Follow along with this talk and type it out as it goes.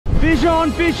Fish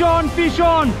on, fish on, fish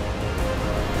on.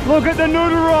 Look at the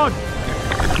noodle rod.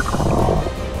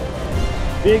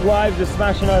 Big waves are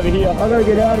smashing over here. I gotta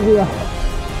get out of here.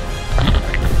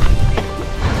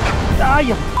 Ah,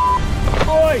 you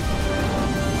boy.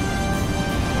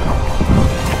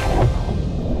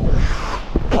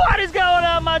 What is going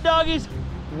on, my doggies?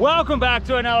 Welcome back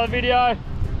to another video.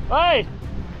 Hey,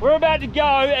 we're about to go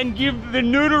and give the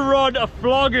noodle rod a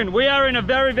flogging. We are in a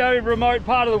very, very remote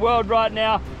part of the world right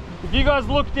now. If you guys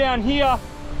look down here,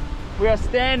 we are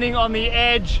standing on the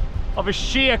edge of a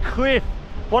sheer cliff.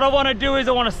 What I want to do is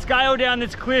I want to scale down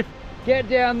this cliff, get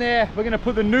down there. We're going to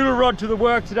put the noodle rod to the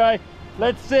work today.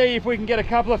 Let's see if we can get a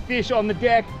couple of fish on the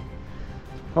deck.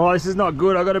 Oh, this is not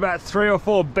good. I've got about 3 or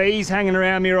 4 bees hanging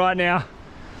around me right now.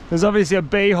 There's obviously a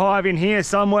beehive in here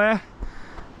somewhere.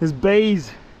 There's bees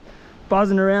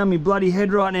buzzing around me bloody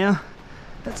head right now.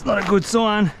 That's not a good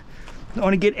sign. I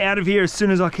want to get out of here as soon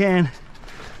as I can.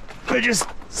 We're just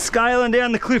scaling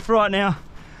down the cliff right now,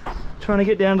 trying to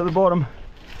get down to the bottom.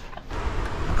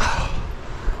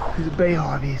 There's a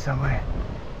beehive here somewhere.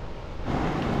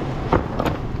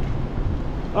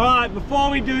 All right, before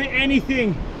we do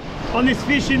anything on this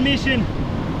fishing mission,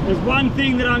 there's one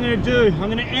thing that I'm going to do. I'm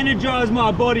going to energize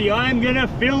my body. I am going to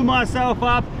fill myself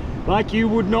up like you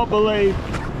would not believe.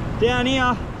 Down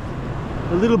here,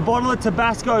 a little bottle of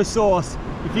Tabasco sauce.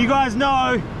 If you guys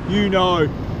know, you know.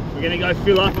 We're going to go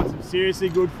fill up on some seriously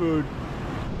good food.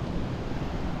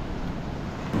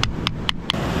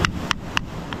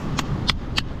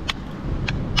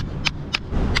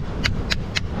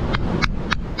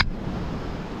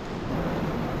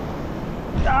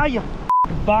 Ah, you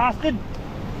bastard.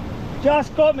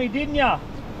 Just got me, didn't ya?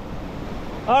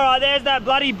 All right, there's that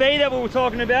bloody bee that we were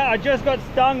talking about. I just got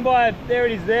stung by it. There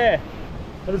it is there.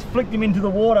 I just flicked him into the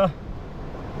water.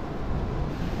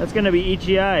 That's gonna be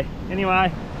itchy, eh?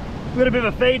 Anyway, we've got a bit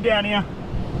of a feed down here.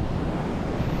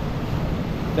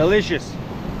 Delicious.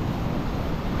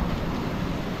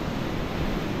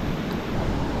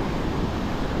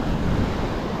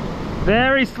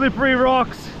 Very slippery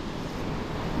rocks.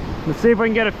 Let's see if we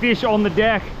can get a fish on the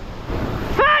deck.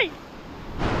 Hey!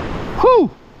 Whoo!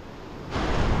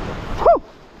 Whoo!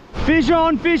 Fish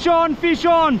on, fish on, fish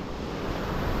on!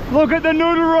 Look at the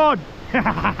noodle rod!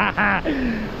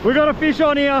 We got a fish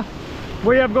on here.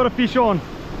 We have got a fish on.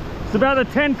 It's about the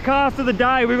 10th cast of the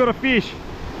day. We've got a fish.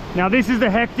 Now this is the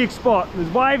hectic spot.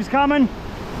 There's waves coming.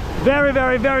 Very,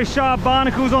 very, very sharp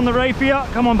barnacles on the reef here.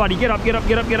 Come on, buddy, get up, get up,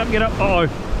 get up, get up, get up. Uh-oh.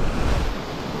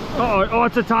 Uh-oh, oh,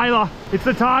 it's a tailor. It's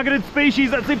the targeted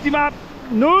species that slipped him up.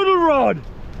 Noodle rod.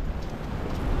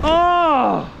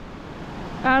 Oh,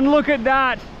 and look at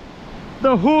that.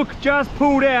 The hook just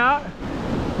pulled out.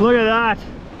 Look at that.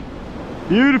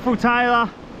 Beautiful tailor.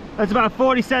 That's about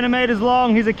 40 centimeters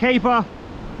long. He's a keeper.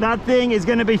 That thing is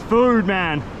gonna be food,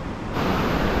 man.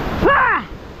 Ha!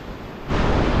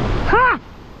 Ha!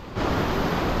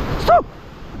 So,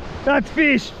 that's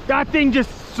fish. That thing just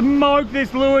smoked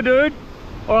this lure, dude.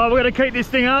 All right, we're gonna keep this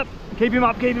thing up. Keep him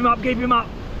up, keep him up, keep him up.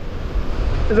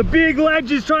 There's a big ledge.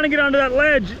 He's trying to get under that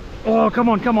ledge. Oh, come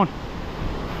on, come on.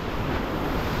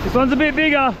 This one's a bit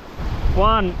bigger.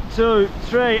 1, 2,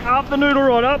 3, up the noodle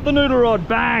rod,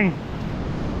 bang.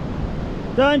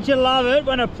 Don't you love it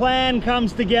when a plan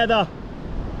comes together?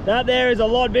 That there is a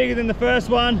lot bigger than the first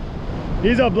one.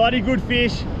 He's a bloody good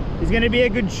fish. He's gonna be a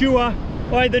good chewer.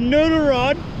 Wait, the noodle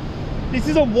rod, this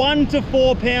is a 1 to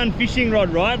 4 pound fishing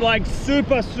rod, right? Like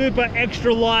super, super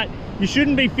extra light. You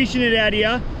shouldn't be fishing it out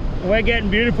here. And we're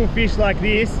getting beautiful fish like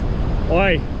this.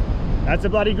 Oi, that's a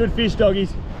bloody good fish,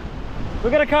 doggies.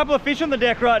 We've got a couple of fish on the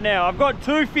deck right now. I've got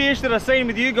 2 fish that I've seen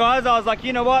with you guys. I was like,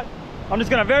 you know what? I'm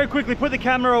just gonna very quickly put the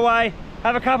camera away,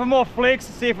 have a couple more flicks,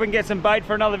 see if we can get some bait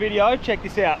for another video. Check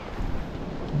this out.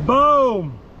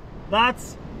 Boom!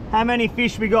 That's how many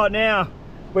fish we got now.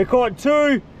 We caught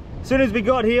 2. As soon as we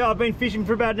got here, I've been fishing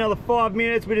for about another 5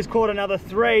 minutes. We just caught another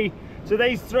 3. So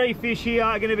these 3 fish here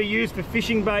are gonna be used for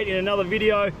fishing bait in another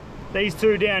video. These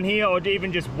 2 down here, or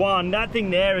even just 1. That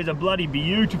thing there is a bloody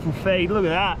beautiful feed. Look at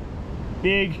that.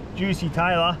 Big, juicy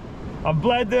tailor. I've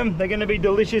bled them. They're gonna be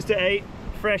delicious to eat.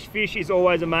 Fresh fish is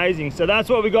always amazing. So that's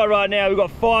what we got right now. We've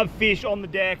got 5 fish on the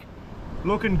deck.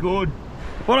 Looking good.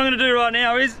 What I'm gonna do right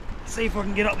now is see if I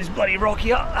can get up this bloody rock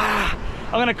here. I'm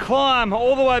gonna climb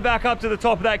all the way back up to the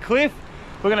top of that cliff.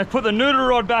 We're gonna put the noodle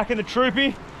rod back in the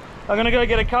troopy. I'm gonna go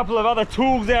get a couple of other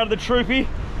tools out of the troopy.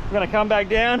 We're gonna come back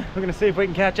down. We're gonna see if we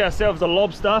can catch ourselves a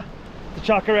lobster to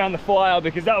chuck around the fire,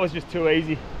 because that was just too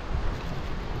easy.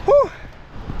 Whew.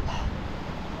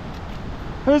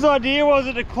 Whose idea was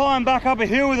it to climb back up a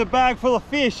hill with a bag full of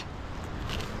fish?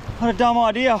 What a dumb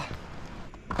idea.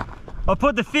 I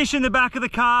put the fish in the back of the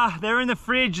car. They're in the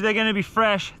fridge. They're going to be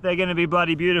fresh. They're going to be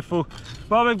bloody beautiful.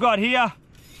 What we've got here,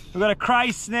 we've got a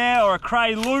cray snare or a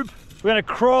cray loop. We're going to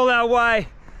crawl our way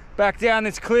back down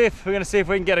this cliff. We're going to see if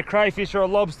we can get a crayfish or a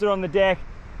lobster on the deck,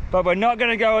 but we're not going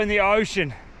to go in the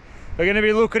ocean. We're going to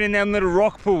be looking in them little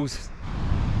rock pools.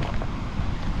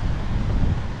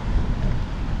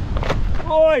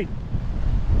 Oi!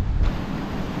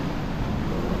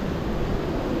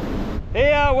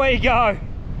 Here we go.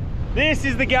 This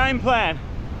is the game plan.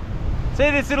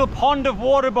 See this little pond of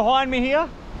water behind me here?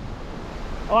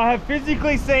 I have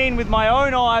physically seen with my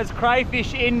own eyes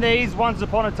crayfish in these once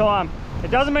upon a time.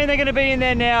 It doesn't mean they're going to be in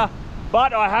there now,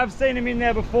 but I have seen them in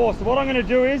there before. So what I'm going to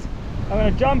do is, I'm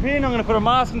going to jump in, I'm going to put a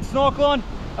mask and snorkel on,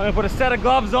 I'm going to put a set of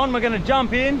gloves on, we're going to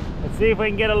jump in. Let's see if we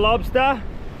can get a lobster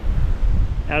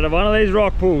out of one of these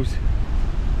rock pools.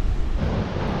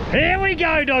 Here we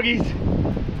go, doggies.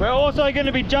 We're also going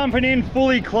to be jumping in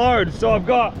fully clothed. So I've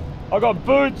got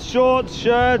boots, shorts,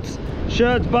 shirts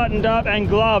buttoned up and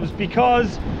gloves,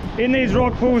 because in these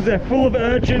rock pools they're full of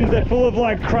urchins, they're full of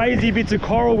like crazy bits of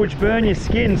coral which burn your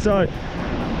skin. So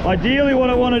ideally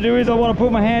what I want to do is I want to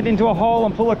put my hand into a hole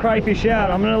and pull a crayfish out.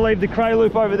 I'm going to leave the cray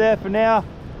loop over there for now.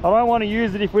 I don't want to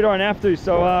use it if we don't have to.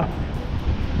 So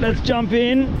let's jump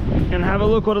in and have a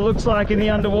look what it looks like in the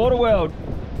underwater world.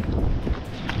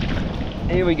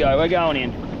 Here we go, we're going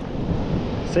in.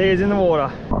 See us in the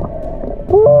water.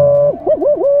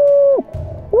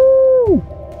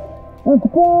 Let's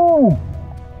go!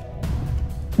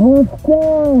 Let's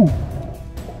go!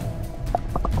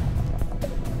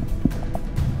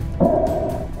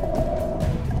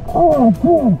 Oh,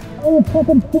 God! Are you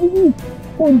fucking kidding me?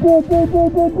 Oh,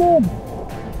 good.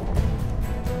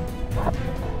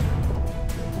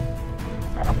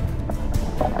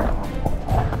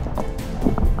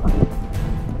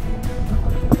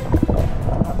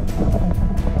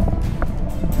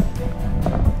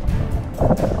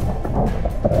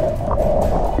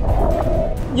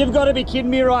 You've got to be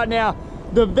kidding me right now.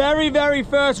 The very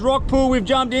first rock pool we've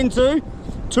jumped into,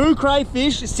 2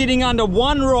 crayfish sitting under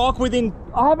one rock within,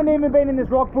 I haven't even been in this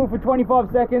rock pool for 25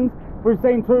 seconds, we've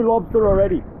seen 2 lobster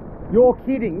already. You're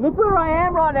kidding. Look where I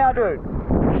am right now, dude.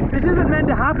 This isn't meant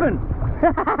to happen.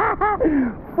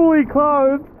 Fully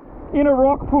clothed in a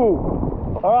rock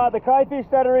pool. All right, the crayfish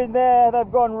that are in there,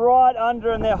 they've gone right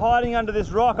under and they're hiding under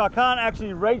this rock. I can't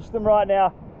actually reach them right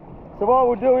now. So what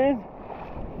we'll do is,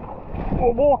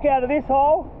 we'll walk out of this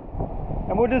hole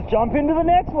and we'll just jump into the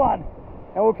next one,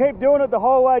 and we'll keep doing it the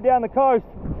whole way down the coast.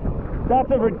 That's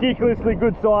a ridiculously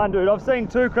good sign, dude. I've seen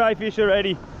 2 crayfish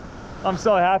already. I'm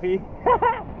so happy.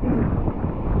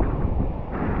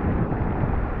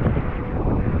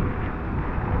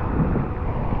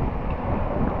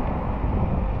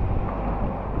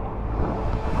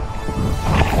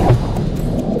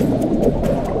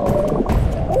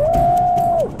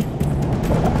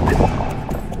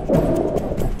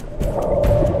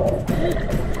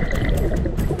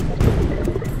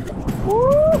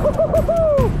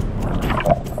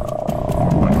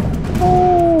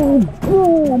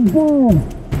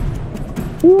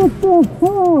 What the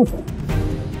fuck?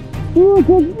 Look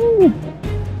at this!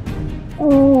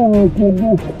 Oh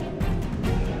goodness!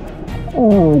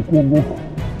 Oh goodness!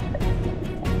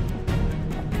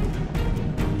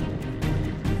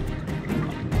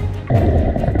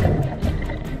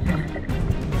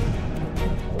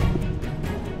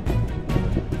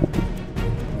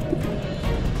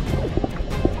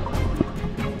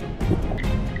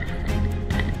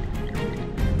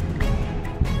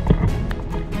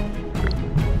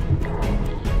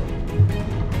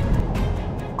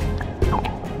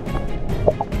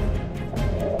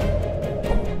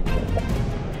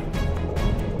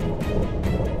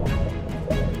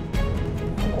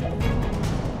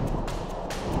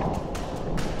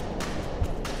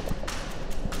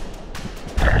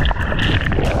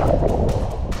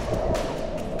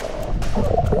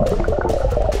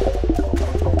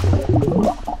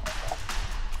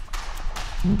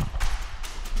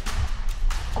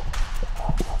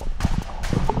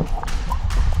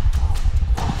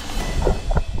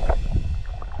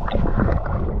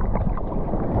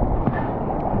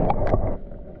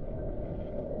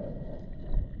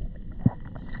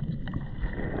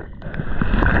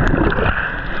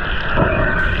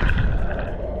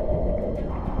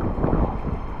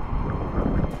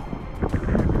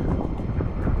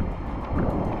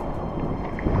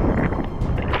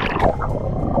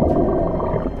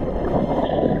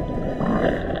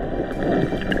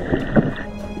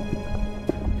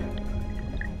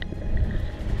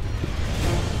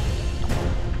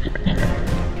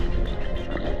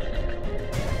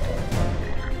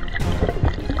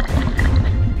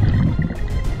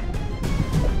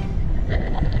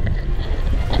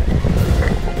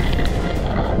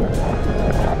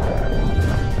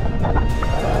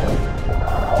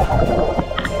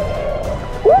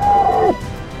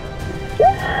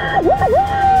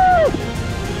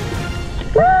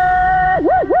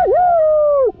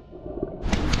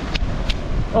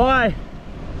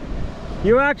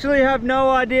 You actually have no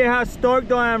idea how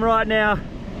stoked I am right now.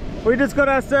 We just got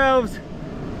ourselves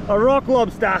a rock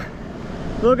lobster.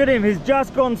 Look at him, he's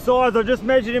just gone size. I just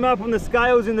measured him up on the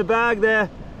scales in the bag there,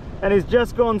 and he's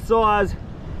just gone size.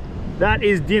 That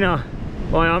is dinner.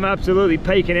 I'm absolutely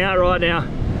peeking out right now.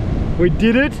 We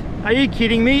did it. Are you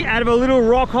kidding me? Out of a little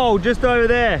rock hole just over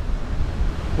there.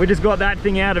 We just got that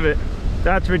thing out of it.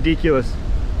 That's ridiculous.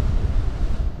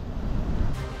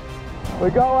 We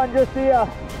got one just here.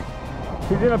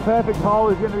 He's in a perfect hole.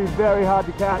 He's going to be very hard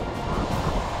to catch.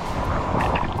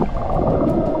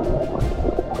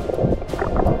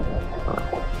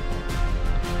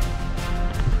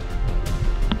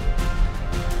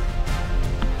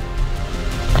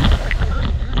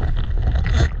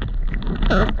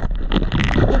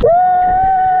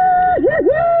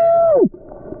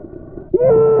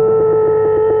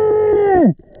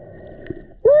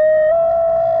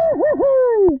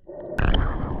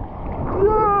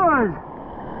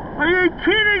 Are you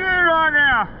kidding me right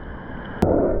now?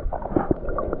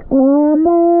 Oh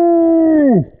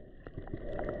no!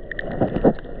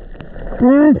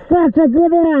 That's such a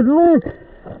good one, look!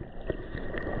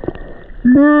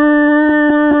 No!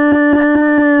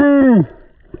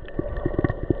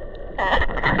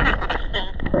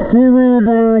 Come on,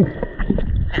 boy!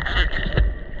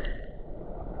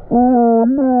 Oh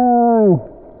no!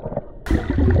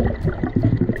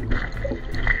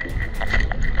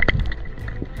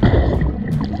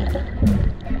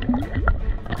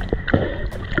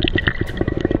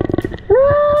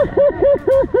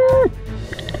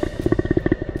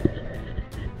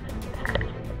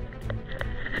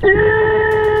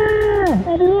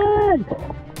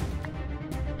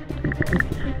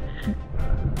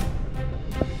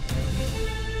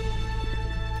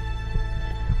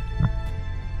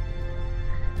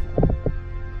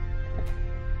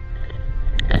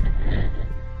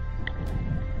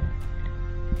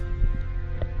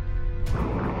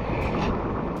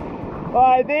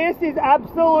 This is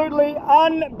absolutely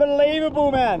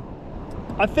unbelievable, man.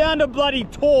 I found a bloody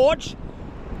torch,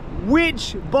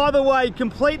 which, by the way,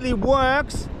 completely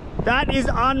works. That is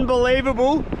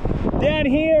unbelievable. Down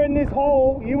here in this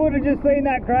hole, you would have just seen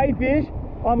that crayfish.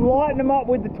 I'm lighting them up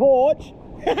with the torch.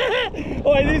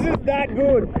 Oh, this is that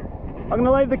good. I'm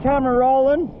gonna leave the camera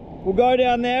rolling. We'll go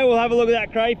down there, we'll have a look at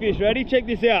that crayfish. Ready? Check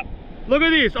this out. Look at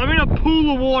this, I'm in a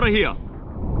pool of water here.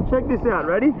 Check this out,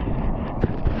 ready?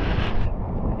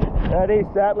 Ready,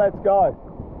 set, let's go.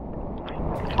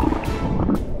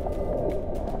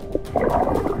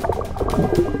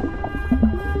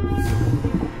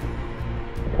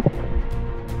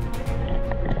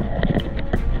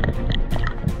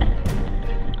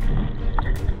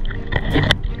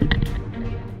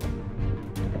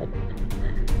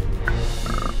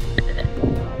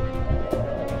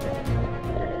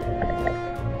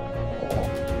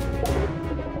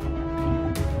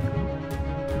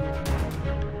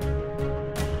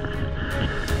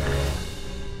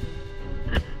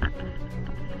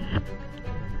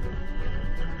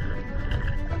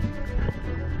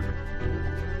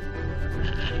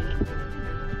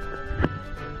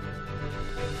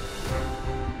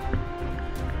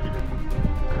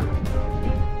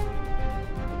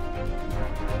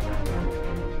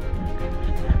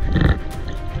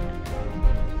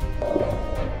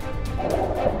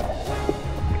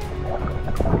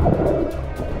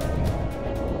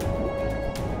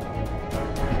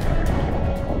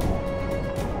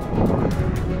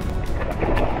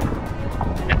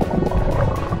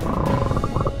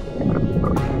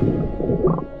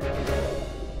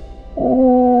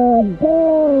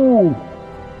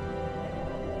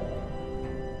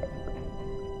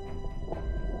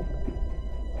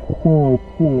 Oh,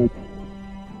 shit.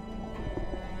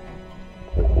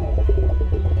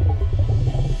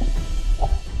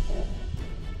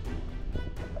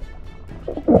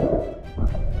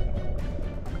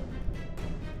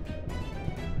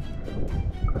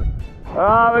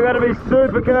 We've got to be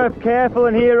super careful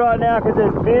in here right now because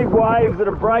there's big waves that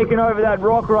are breaking over that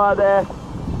rock right there.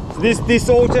 So this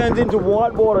all turns into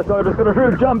white water, so I'm just going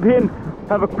to jump in,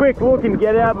 have a quick look and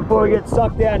get out before we get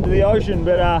sucked out into the ocean.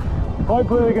 But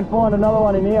hopefully we can find another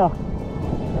one in here.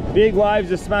 Big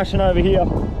waves are smashing over here.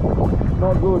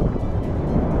 Not good.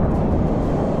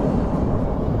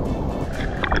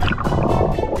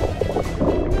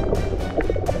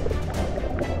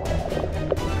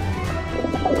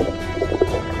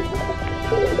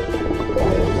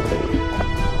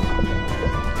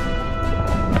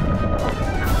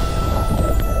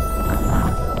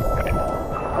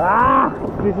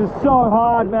 This is so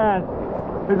hard, man.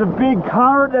 There's a big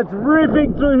current that's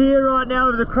ripping through here right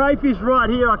now. There's a crayfish right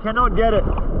here. I cannot get it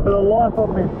for the life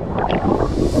of me.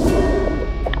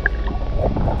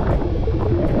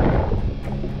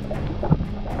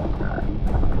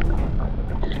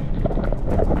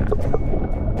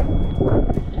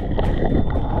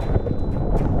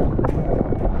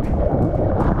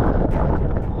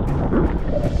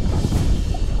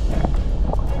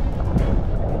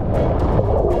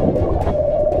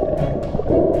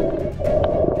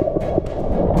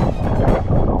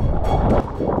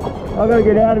 I gotta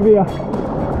get out of here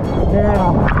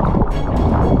now.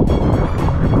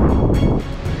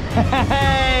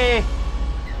 Hey,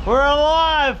 we're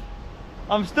alive.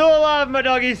 I'm still alive, my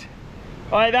doggies.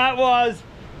 Alright, that was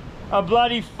a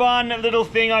bloody fun little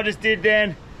thing I just did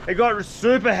then. It got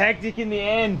super hectic in the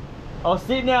end. I was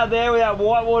sitting out there where that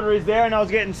whitewater is there and I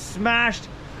was getting smashed.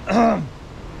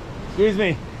 Excuse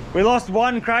me. We lost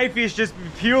one crayfish just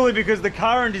purely because the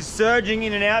current is surging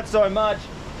in and out so much.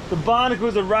 The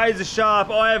barnacles are razor sharp.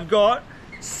 I have got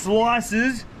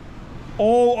slices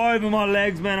all over my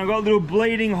legs, man. I've got little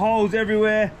bleeding holes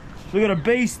everywhere. We've got a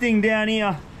bee sting down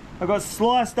here. I've got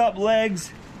sliced up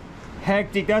legs.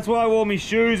 Hectic. That's why I wore my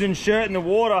shoes and shirt in the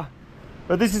water.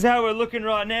 But this is how we're looking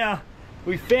right now.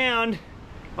 We found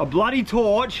a bloody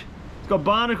torch. It's got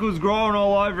barnacles growing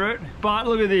all over it. But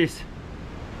look at this.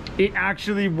 It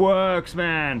actually works,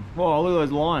 man. Whoa, look at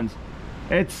those lines.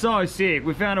 It's so sick.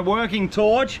 We found a working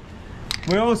torch.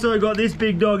 We also got this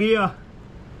big dog here.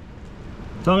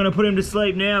 So I'm gonna put him to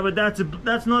sleep now, but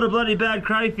that's not a bloody bad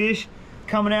crayfish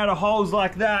coming out of holes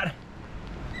like that.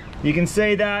 You can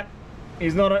see that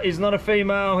is not a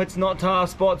female, it's not tar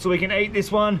spot, so we can eat this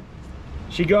one.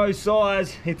 She goes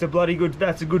size, it's a bloody good,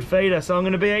 that's a good feeder, so I'm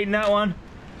gonna be eating that one.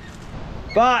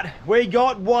 But we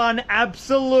got one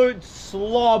absolute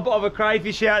slob of a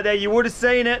crayfish out there. You would have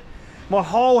seen it. My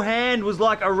whole hand was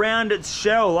like around its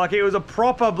shell, like it was a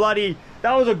proper bloody,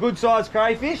 that was a good sized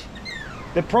crayfish.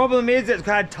 The problem is it's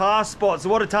had tar spots. So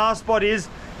what a tar spot is,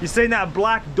 you've seen that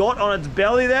black dot on its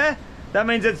belly there? That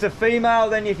means it's a female.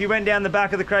 Then if you went down the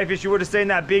back of the crayfish, you would have seen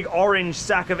that big orange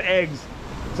sack of eggs.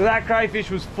 So that crayfish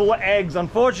was full of eggs.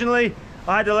 Unfortunately,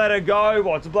 I had to let her go.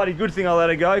 Well, it's a bloody good thing I let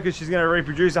her go because she's gonna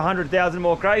reproduce 100,000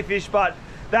 more crayfish, but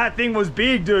that thing was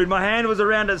big, dude. My hand was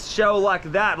around its shell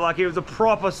like that, like it was a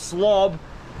proper slob.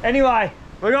 Anyway,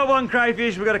 we got one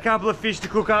crayfish, we got a couple of fish to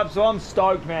cook up, so I'm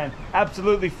stoked, man.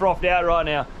 Absolutely frothed out right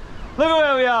now. Look at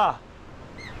where we are.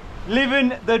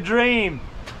 Living the dream.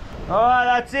 All right,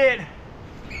 that's it.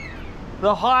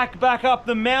 The hike back up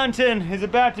the mountain is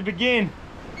about to begin.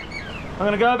 I'm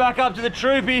gonna go back up to the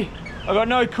troopy. I've got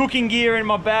no cooking gear in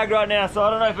my bag right now, so I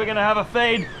don't know if we're gonna have a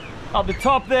feed up the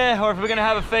top there or if we're gonna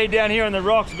have a feed down here on the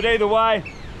rocks, but either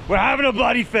way, we're having a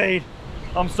bloody feed.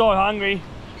 I'm so hungry.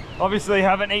 Obviously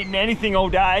haven't eaten anything all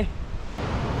day.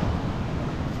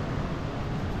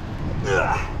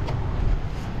 Ugh.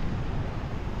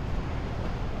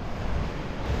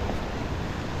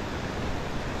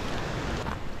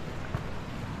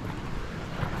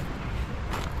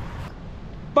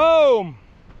 Boom!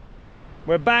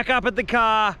 We're back up at the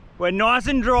car, we're nice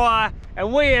and dry,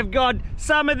 and we have got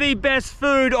some of the best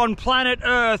food on planet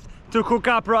Earth to cook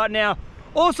up right now.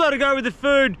 Also, to go with the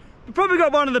food, we've probably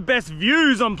got one of the best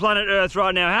views on planet Earth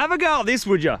right now. Have a go at this,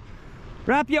 would you?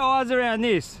 Wrap your eyes around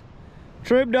this.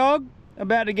 Troop dog,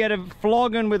 about to get a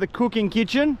flogging with a cooking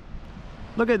kitchen.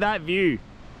 Look at that view.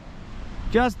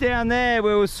 Just down there,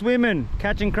 we were swimming,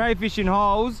 catching crayfish in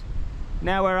holes.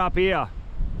 Now we're up here.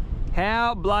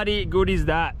 How bloody good is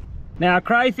that? Now, a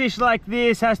crayfish like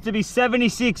this has to be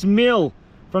 76 mil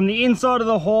from the inside of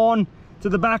the horn to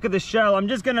the back of the shell. I'm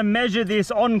just gonna measure this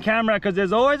on camera because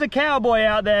there's always a cowboy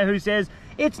out there who says,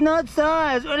 it's not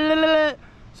size. So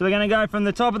we're gonna go from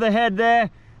the top of the head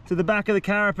there to the back of the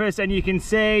carapace, and you can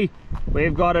see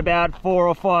we've got about 4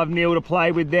 or 5 mil to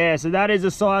play with there. So that is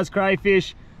a size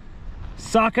crayfish.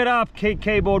 Suck it up,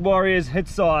 keyboard warriors,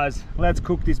 it's size. Let's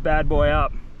cook this bad boy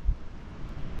up.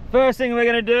 First thing we're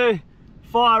gonna do,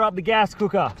 fire up the gas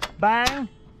cooker. Bang,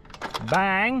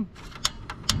 bang,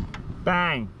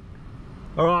 bang.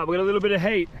 All right, we've got a little bit of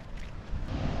heat.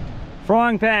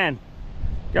 Frying pan,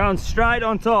 going straight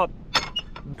on top.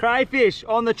 Crayfish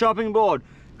on the chopping board.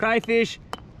 Crayfish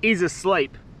is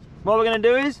asleep. What we're gonna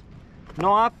do is,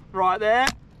 knife right there,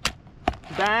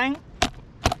 bang.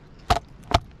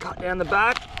 Cut down the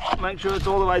back, make sure it's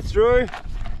all the way through.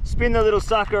 Spin the little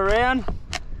sucker around.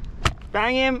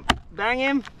 Bang him,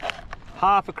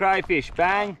 half a crayfish,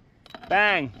 bang,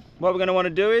 bang. What we're gonna wanna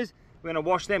do is, we're gonna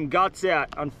wash them guts out.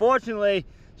 Unfortunately,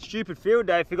 stupid field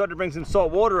day, forgot to bring some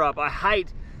salt water up. I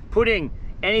hate putting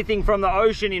anything from the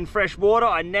ocean in fresh water.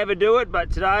 I never do it,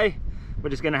 but today, we're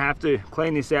just gonna have to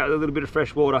clean this out with a little bit of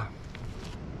fresh water.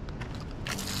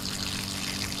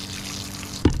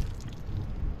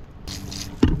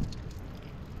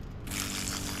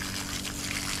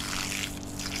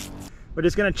 we're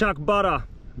just gonna chuck butter.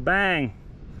 Bang.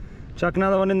 Chuck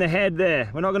another one in the head there.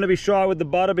 We're not gonna be shy with the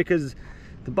butter because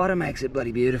the butter makes it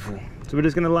bloody beautiful. So we're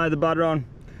just gonna lay the butter on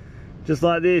just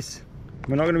like this.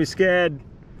 We're not gonna be scared.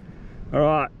 All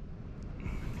right,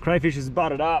 crayfish is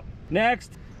buttered up.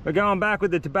 Next, we're going back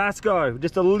with the Tabasco.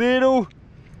 Just a little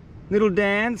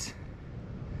dance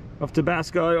of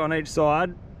Tabasco on each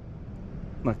side,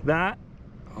 like that.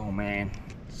 Oh man,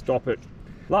 stop it.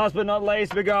 Last but not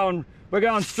least, we're going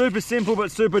super simple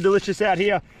but super delicious out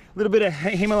here. A little bit of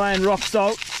Himalayan rock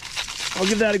salt. I'll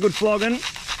give that a good flogging,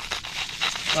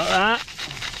 like that.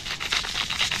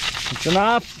 It's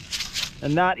enough,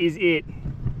 and that is it.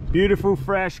 Beautiful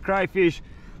fresh crayfish,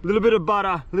 a little bit of butter,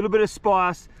 a little bit of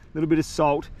spice, a little bit of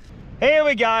salt. Here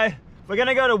we go. We're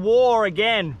gonna go to war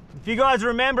again. If you guys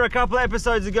remember a couple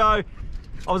episodes ago,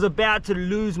 I was about to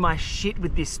lose my shit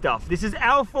with this stuff. This is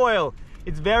alfoil.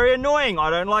 It's very annoying.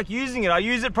 I don't like using it. I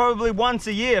use it probably once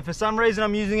a year. For some reason,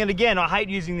 I'm using it again. I hate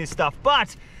using this stuff.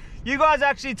 But you guys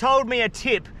actually told me a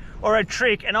tip or a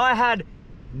trick, and I had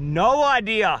no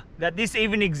idea that this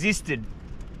even existed.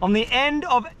 On the end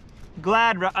of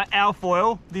Glad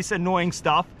alfoil, this annoying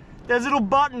stuff, there's little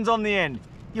buttons on the end.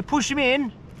 You push them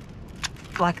in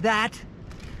like that,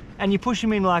 and you push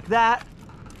them in like that,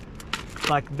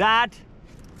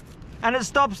 and it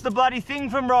stops the bloody thing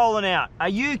from rolling out. Are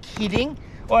you kidding?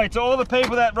 Alright, to all the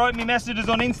people that wrote me messages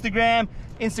on Instagram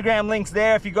links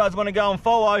there if you guys want to go and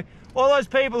follow. All those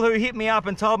people who hit me up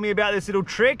and told me about this little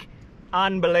trick,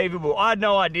 unbelievable. I had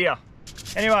no idea.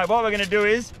 Anyway, what we're going to do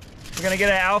is, we're going to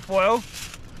get our alfoil.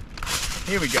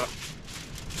 Here we go.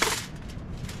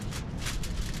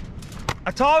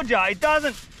 I told you, it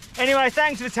doesn't. Anyway,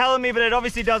 thanks for telling me, but it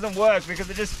obviously doesn't work because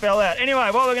it just fell out. Anyway,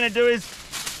 what we're going to do is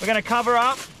we're going to cover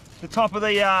up the top of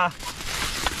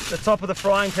the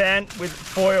frying pan with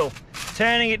foil,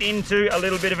 turning it into a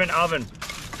little bit of an oven.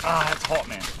 Ah, that's hot,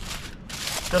 man.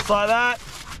 Just like that.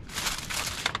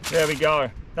 There we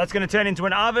go. That's going to turn into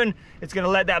an oven. It's going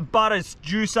to let that butter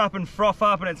juice up and froth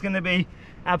up, and it's going to be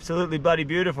absolutely bloody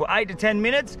beautiful. 8 to 10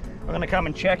 minutes. I'm going to come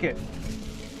and check it.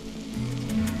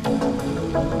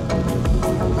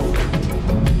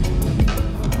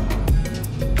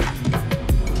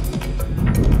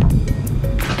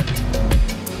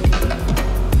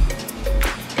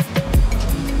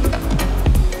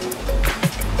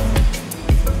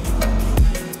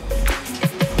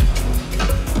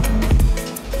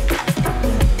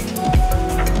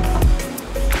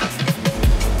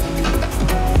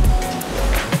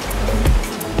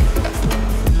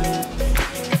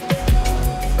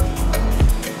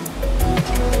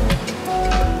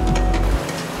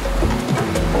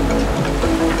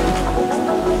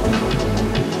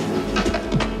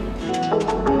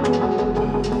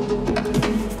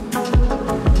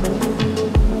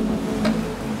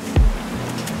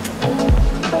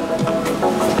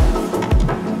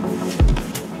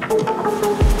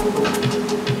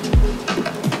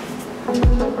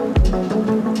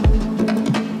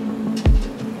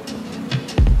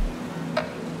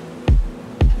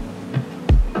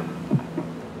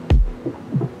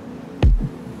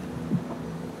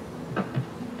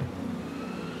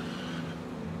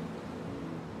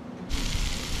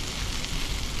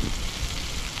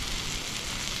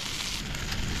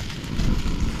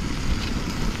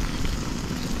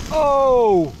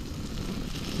 Oh,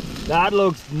 that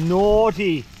looks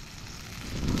naughty.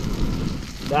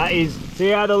 That is, see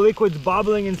how the liquid's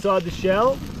bubbling inside the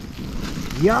shell?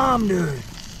 Yum, dude.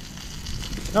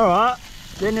 All right,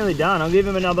 they're nearly done. I'll give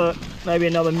them maybe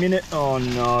another minute. Oh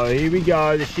no, here we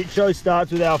go. The shit show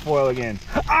starts with alfoil again.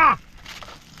 Ah!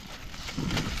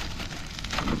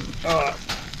 All right,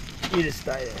 you just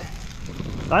stay there.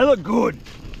 They look good.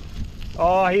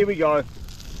 Oh, here we go.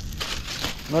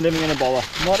 Not even gonna bother.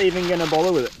 Not even gonna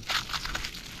bother with it.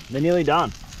 They're nearly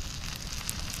done.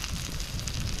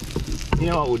 You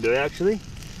know what we'll do actually?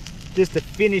 Just to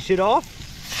finish it off,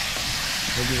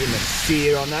 we'll give them a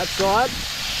sear on that side.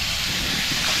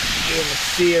 Give them a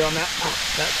sear on that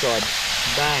side.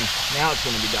 Bang. Now it's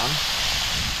gonna be done.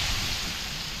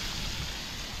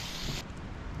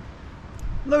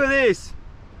 Look at this.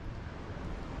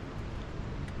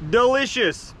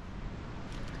 Delicious.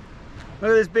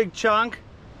 Look at this big chunk.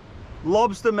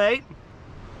 Lobster meat.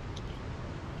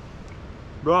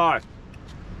 Right.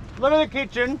 Look at the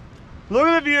kitchen. Look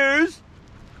at the views.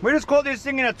 We just caught this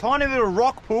thing in a tiny little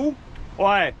rock pool.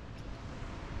 Oi.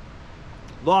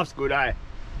 Life's good, eh?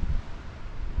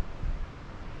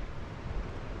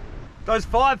 Those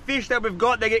 5 fish that we've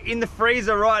got, they get in the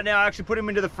freezer right now. I actually put them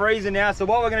into the freezer now. So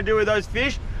what we're going to do with those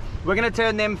fish, we're going to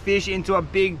turn them fish into a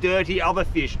big dirty other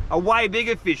fish. A way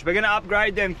bigger fish. We're going to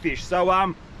upgrade them fish.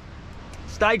 So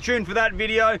Stay tuned for that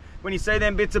video. When you see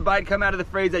them bits of bait come out of the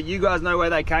freezer, you guys know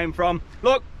where they came from.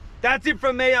 Look, that's it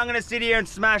from me. I'm gonna sit here and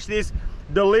smash this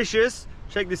delicious,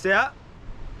 check this out,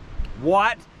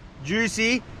 white,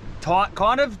 juicy, tight,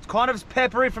 kind of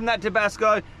peppery from that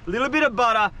Tabasco, a little bit of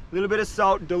butter, a little bit of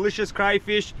salt, delicious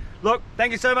crayfish. Look,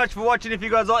 thank you so much for watching. If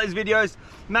you guys like these videos,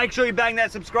 make sure you bang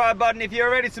that subscribe button. If you're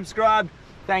already subscribed,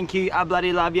 thank you, I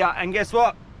bloody love you. And guess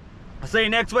what? I'll see you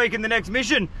next week in the next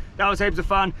mission. That was heaps of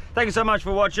fun. Thank you so much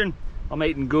for watching. I'm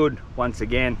eating good once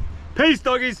again. Peace,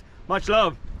 doggies. Much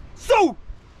love. So,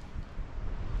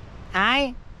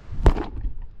 I've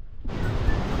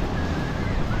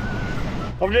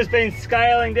just been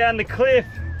scaling down the cliff,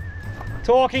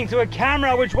 talking to a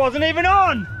camera which wasn't even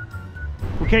on.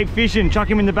 We'll keep fishing, chuck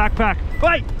him in the backpack.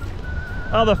 Wait!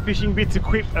 Other fishing bits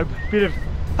equip a bit of,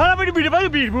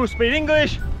 we'll speak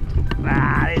English.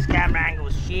 Ah, this camera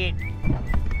angle's shit.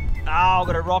 Oh, I've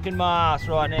got a rock in my ass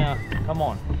right now. Come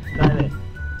on, stay there.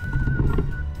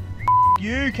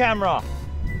 You, camera.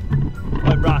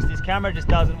 Oh, Russ, this camera just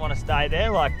doesn't want to stay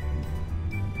there. Like,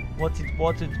 what's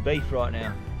its beef right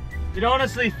now? You'd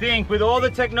honestly think with all the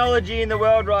technology in the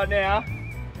world right now,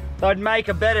 they'd make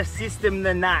a better system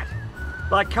than that.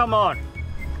 Like, come on.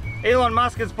 Elon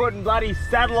Musk is putting bloody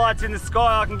satellites in the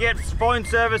sky. I can get phone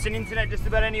service and internet just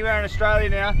about anywhere in Australia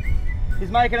now. He's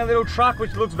making a little truck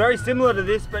which looks very similar to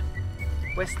this, but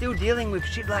we're still dealing with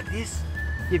shit like this.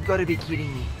 You've got to be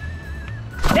kidding me.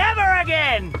 Never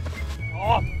again!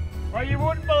 Oh, well, you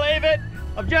wouldn't believe it.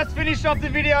 I've just finished off the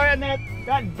video and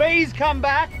that bee's come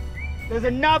back. There's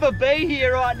another bee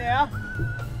here right now,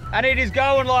 and it is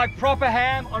going like proper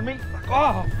ham on me.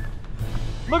 Oh,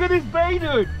 look at this bee,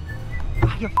 dude.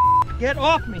 Get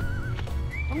off me.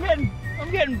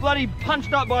 I'm getting bloody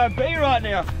punched up by a bee right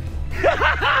now.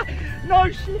 No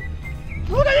shit.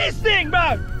 Look at this thing,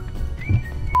 bro.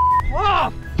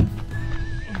 Oh.